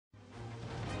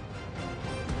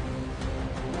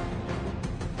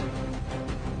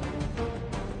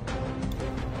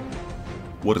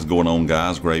What is going on,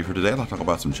 guys? Grave here. Today I'll talk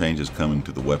about some changes coming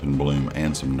to the weapon bloom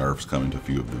and some nerfs coming to a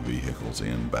few of the vehicles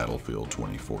in Battlefield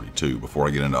 2042. Before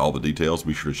I get into all the details,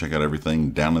 be sure to check out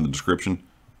everything down in the description,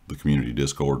 the community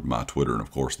Discord, my Twitter, and of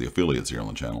course the affiliates here on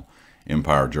the channel.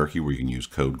 Empire Jerky, where you can use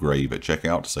code GRAVE at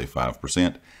checkout to save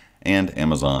 5%, and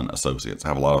Amazon Associates. I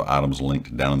have a lot of items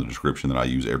linked down in the description that I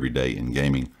use every day in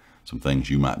gaming, some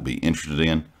things you might be interested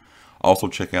in. Also,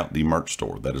 check out the merch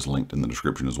store. That is linked in the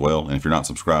description as well. And if you're not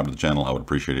subscribed to the channel, I would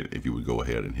appreciate it if you would go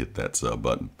ahead and hit that sub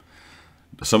button.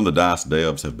 Some of the DICE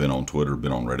devs have been on Twitter,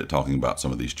 been on Reddit talking about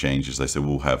some of these changes. They said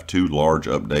we'll have 2 large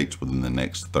updates within the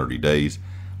next 30 days.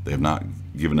 They have not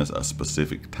given us a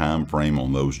specific time frame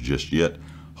on those just yet.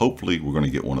 Hopefully, we're going to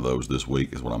get one of those this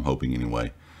week, is what I'm hoping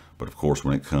anyway. But of course,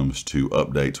 when it comes to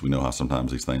updates, we know how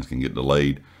sometimes these things can get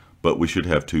delayed. But we should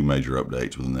have 2 major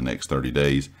updates within the next 30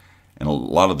 days. And a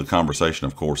lot of the conversation,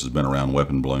 of course, has been around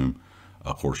weapon bloom.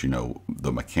 Of course, you know,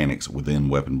 the mechanics within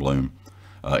weapon bloom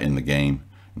in the game.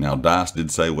 Now, DICE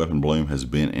did say weapon bloom has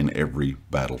been in every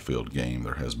Battlefield game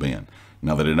there has been.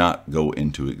 Now, they did not go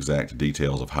into exact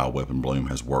details of how weapon bloom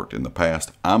has worked in the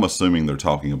past. I'm assuming they're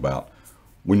talking about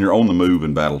when you're on the move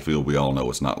in Battlefield. We all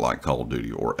know it's not like Call of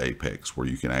Duty or Apex, where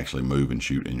you can actually move and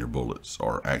shoot and your bullets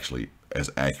are actually as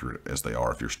accurate as they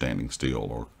are if you're standing still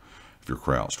or if you're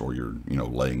crouched or you're,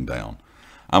 laying down.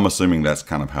 I'm assuming that's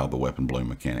kind of how the weapon bloom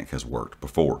mechanic has worked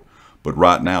before. But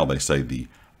right now they say the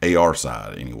AR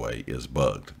side anyway is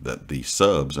bugged. That the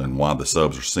subs, and why the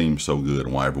subs seem so good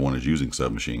and why everyone is using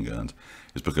submachine guns,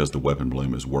 is because the weapon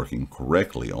bloom is working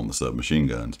correctly on the submachine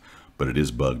guns, but it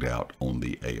is bugged out on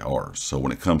the ARs. So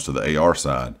when it comes to the AR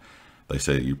side, they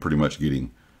say you're pretty much getting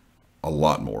a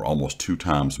lot more, almost 2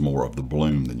 times more of the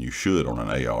bloom than you should on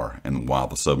an AR, and while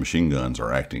the submachine guns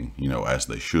are acting, as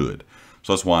they should.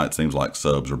 So that's why it seems like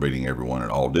subs are beating everyone at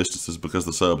all distances, because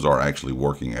the subs are actually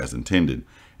working as intended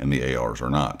and the ARs are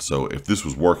not. So if this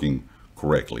was working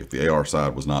correctly, if the AR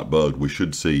side was not bugged, we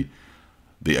should see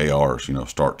the ARs,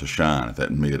 start to shine at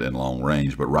that mid and long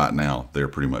range. But right now, they're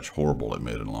pretty much horrible at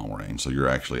mid and long range. So you're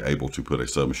actually able to put a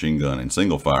submachine gun in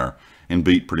single fire and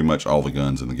beat pretty much all the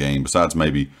guns in the game, besides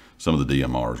maybe some of the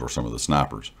DMRs or some of the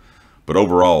snipers. But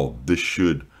overall, this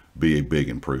should be a big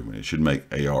improvement. It should make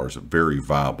ARs very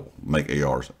viable, make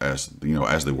ARs as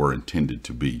they were intended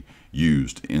to be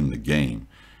used in the game,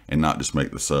 and not just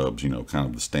make the subs, kind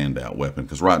of the standout weapon.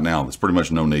 Because right now, there's pretty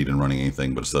much no need in running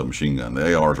anything but a submachine gun.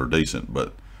 The ARs are decent,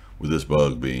 but with this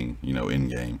bug being, in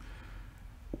game,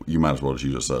 you might as well just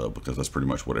use a sub, because that's pretty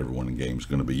much what everyone in game is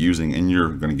going to be using, and you're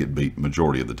going to get beat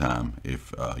majority of the time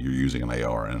if you're using an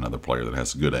AR and another player that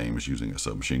has good aim is using a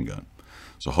submachine gun.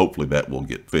 So hopefully that will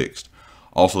get fixed.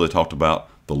 Also, they talked about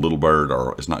the little bird,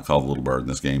 or it's not called the little bird in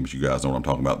this game, but you guys know what I'm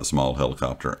talking about, the small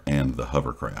helicopter and the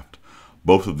hovercraft.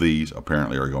 Both of these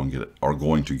apparently are going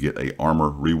to get a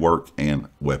armor rework and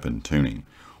weapon tuning.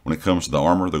 When it comes to the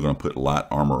armor, they're going to put light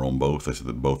armor on both. They said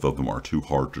that both of them are too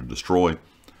hard to destroy.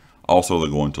 Also,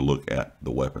 they're going to look at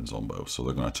the weapons on both. So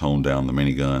they're going to tone down the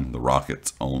minigun, the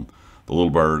rockets on the little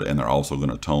bird, and they're also going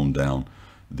to tone down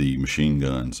the machine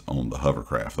guns on the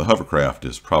hovercraft. The hovercraft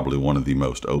is probably one of the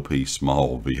most OP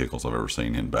small vehicles I've ever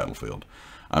seen in Battlefield.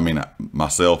 I mean,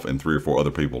 myself and 3 or 4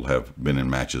 other people have been in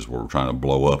matches where we're trying to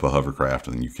blow up a hovercraft,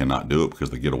 and you cannot do it because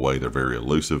they get away. They're very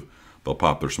elusive. They'll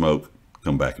pop their smoke,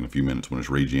 come back in a few minutes when it's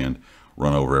regened,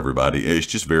 run over everybody. It's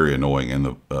just very annoying.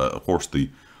 And of course, the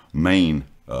main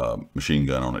machine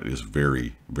gun on it is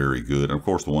very, very good. And of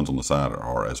course, the ones on the side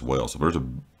are as well. So if there's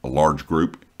a large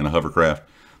group in a hovercraft,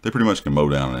 they pretty much can mow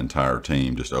down an entire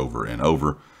team just over and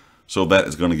over. So that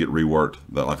is going to get reworked.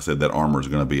 That, like I said, that armor is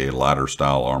going to be a lighter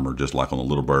style armor, just like on the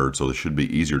little bird. So it should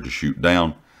be easier to shoot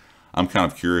down. I'm kind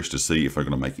of curious to see if they're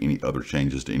going to make any other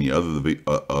changes to any other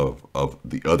of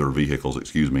the other vehicles,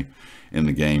 in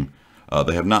the game.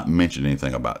 They have not mentioned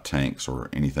anything about tanks or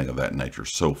anything of that nature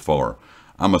so far.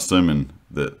 I'm assuming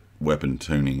that weapon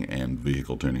tuning and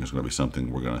vehicle tuning is going to be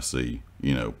something we're going to see,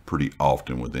 pretty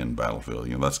often within Battlefield.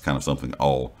 That's kind of something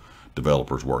all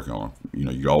developers work on.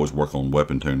 You always work on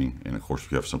weapon tuning, and of course,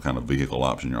 if you have some kind of vehicle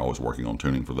option, you're always working on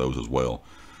tuning for those as well.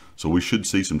 So we should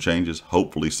see some changes,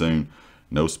 hopefully soon.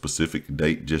 No specific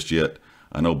date just yet.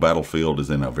 I know Battlefield is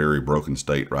in a very broken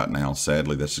state right now.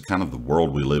 Sadly, that's just kind of the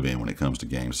world we live in when it comes to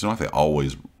games. It's not like they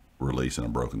always release in a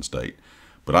broken state.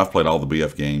 But I've played all the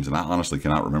BF games, and I honestly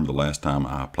cannot remember the last time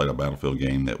I played a Battlefield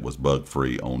game that was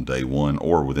bug-free on day 1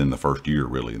 or within the first year,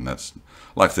 really. And that's,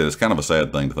 like I said, it's kind of a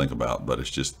sad thing to think about, but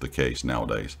it's just the case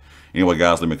nowadays. Anyway,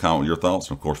 guys, leave me a comment with your thoughts.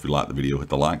 And of course, if you like the video, hit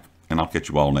the like, and I'll catch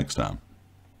you all next time.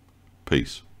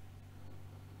 Peace.